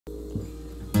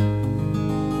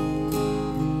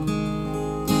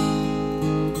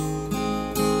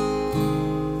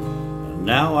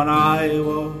Now when I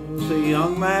was a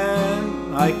young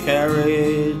man, I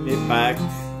carried me pack,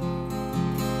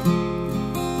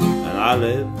 and I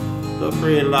lived the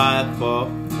free life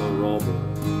of a rover.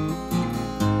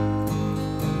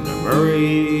 From the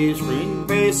Murray's green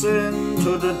basin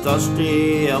to the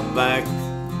dusty outback,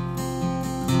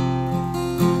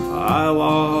 I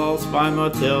waltzed by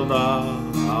Matilda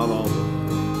all over.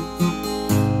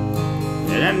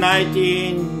 And in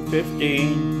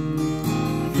 1915,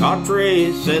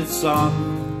 country said, son,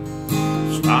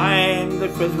 it's time to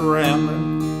quit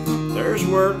rambling, there's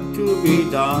work to be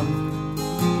done.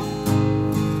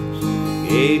 So they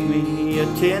gave me a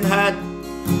tin hat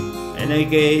and they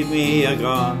gave me a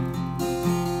gun.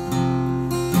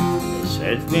 They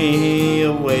sent me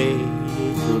away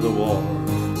to the war.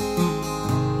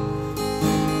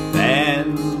 The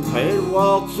band played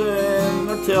Waltzing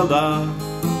Matilda.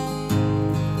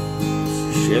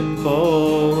 Ship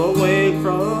pulled away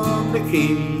from the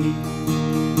quay.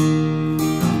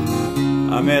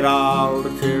 Amid all the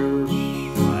tears,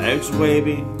 flags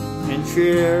waving and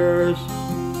cheers,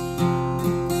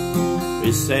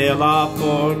 we sail off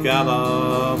for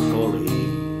Gallipoli.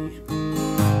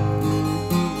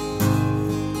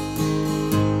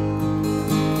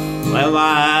 Well,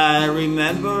 I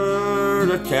remember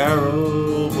the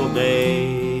terrible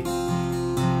day.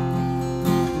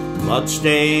 Blood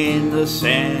stained the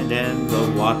sand and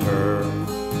the water.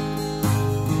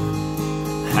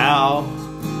 How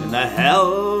in the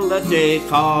hell that they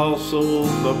call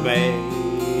Silver Bay,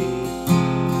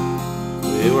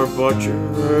 we were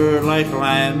butchered like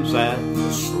lambs at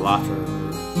the slaughter.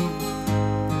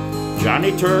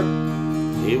 Johnny Turk,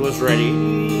 he was ready,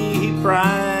 he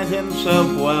pried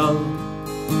himself well.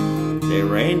 They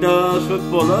rained us with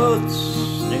bullets,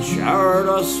 they showered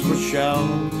us with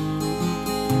shells.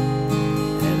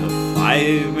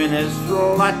 5 minutes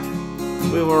flat,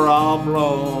 we were all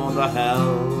blown to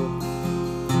hell.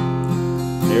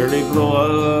 Nearly blew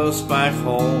us back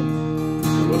home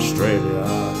to Australia.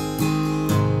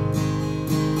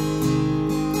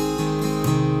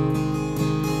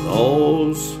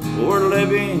 Those who were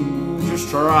living just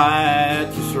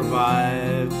tried to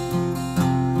survive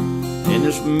in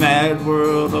this mad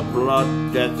world of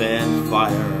blood, death, and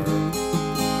fire.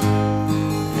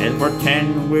 And for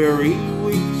 10 weary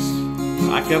weeks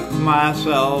I kept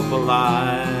myself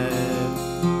alive.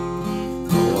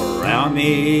 All around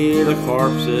me the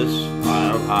corpses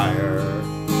piled higher.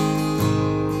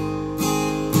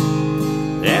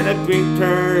 Then a big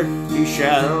turkey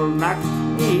shell knocked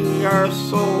me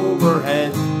arse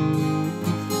overhead,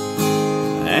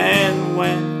 and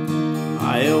when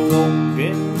I awoke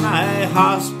in my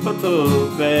hospital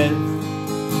bed,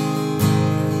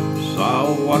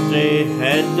 saw what they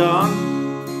had done,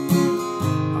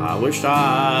 I wished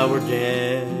I were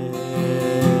dead.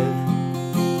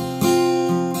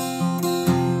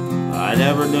 I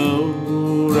never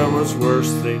knew there was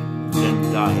worse things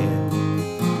than dying,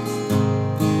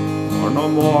 or no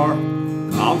more.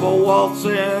 I'll go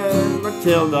waltzing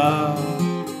Matilda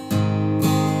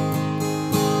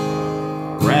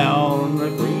around the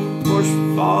green bush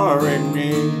far and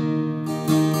near.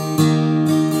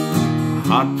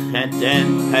 Hot hat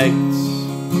and pegs,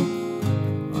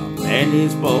 and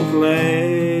he's both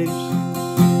legs.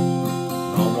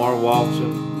 No more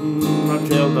waltzing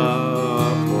Matilda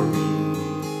for me.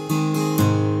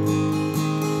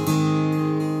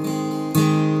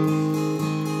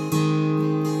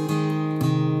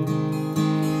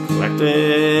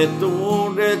 Collected the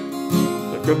wounded,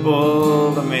 the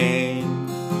crippled, the maimed,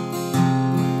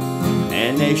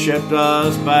 and they shipped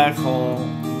us back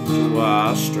home to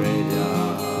Australia.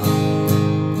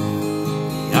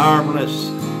 The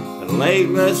armless, the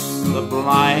legless, the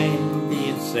blind, the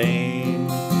insane,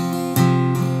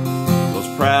 those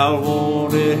proud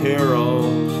wounded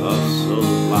heroes of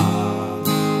Sula.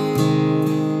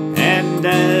 And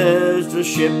as the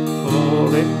ship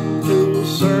pulled into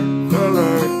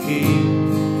Circular Quay,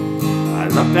 I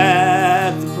looked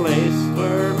at the place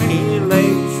where my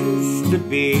legs used to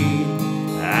be.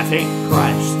 I thank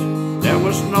Christ there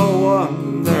was no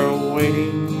one there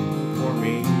waiting for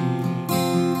me.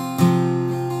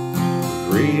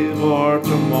 Grieve or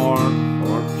to mourn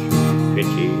or to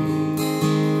pity.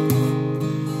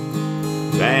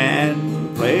 Band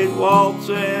played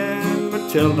Waltzing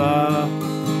Matilda.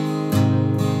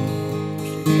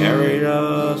 She carried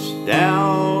us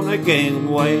down the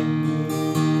gangway.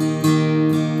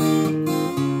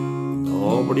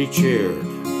 Nobody cheered.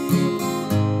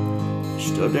 They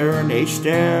stood there and they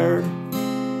stared,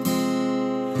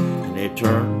 and they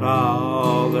turned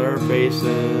all their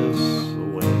faces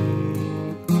away.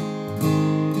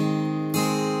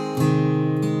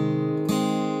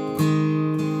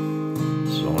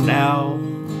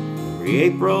 Every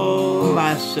April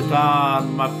I sit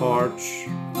on my porch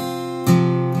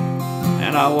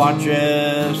and I watch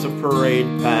as the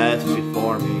parade pass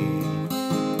before me.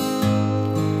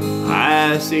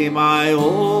 I see my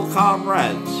old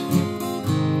comrades,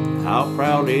 how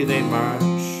proudly they march,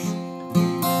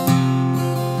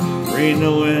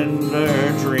 renewing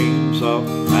their dreams of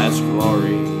past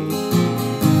glory.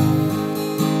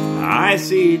 I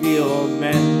see the old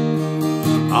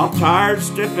men, all tired,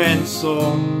 stiff and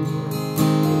sore,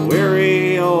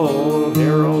 weary old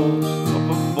heroes of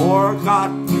a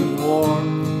forgotten war.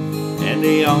 And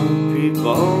the young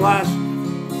people ask,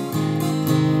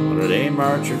 what are they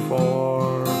marching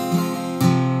for?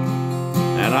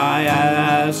 And I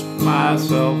ask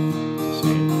myself the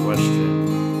same question.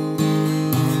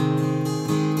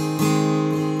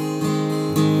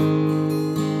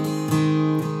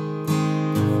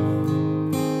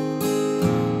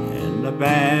 And the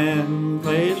band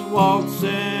plays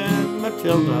Waltzing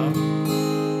Matilda,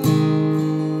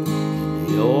 and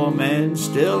the old men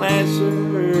still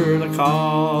answer the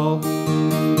call.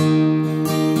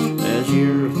 As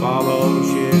year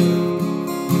follows year,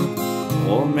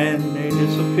 old men they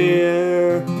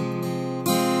disappear.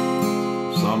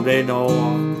 Someday no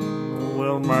one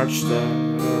will march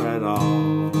there at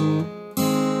all.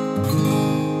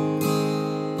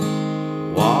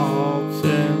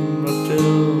 Waltzing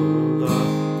Matilda,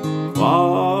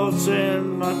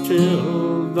 Waltzing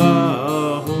Matilda,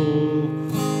 oh,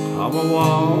 come a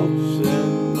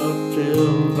waltzing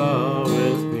Matilda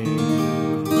with me.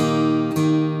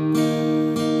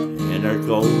 And their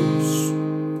ghosts,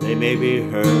 they may be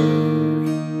heard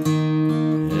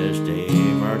as they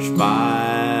march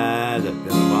by the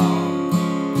billabong.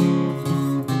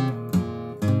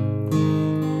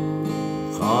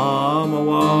 Come a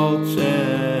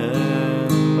waltzing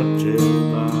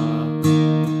Matilda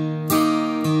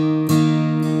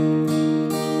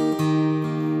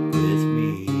with me.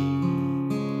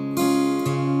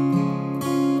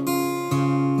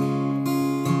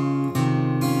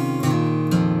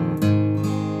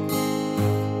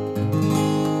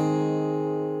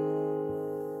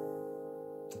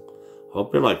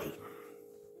 Hope you like it.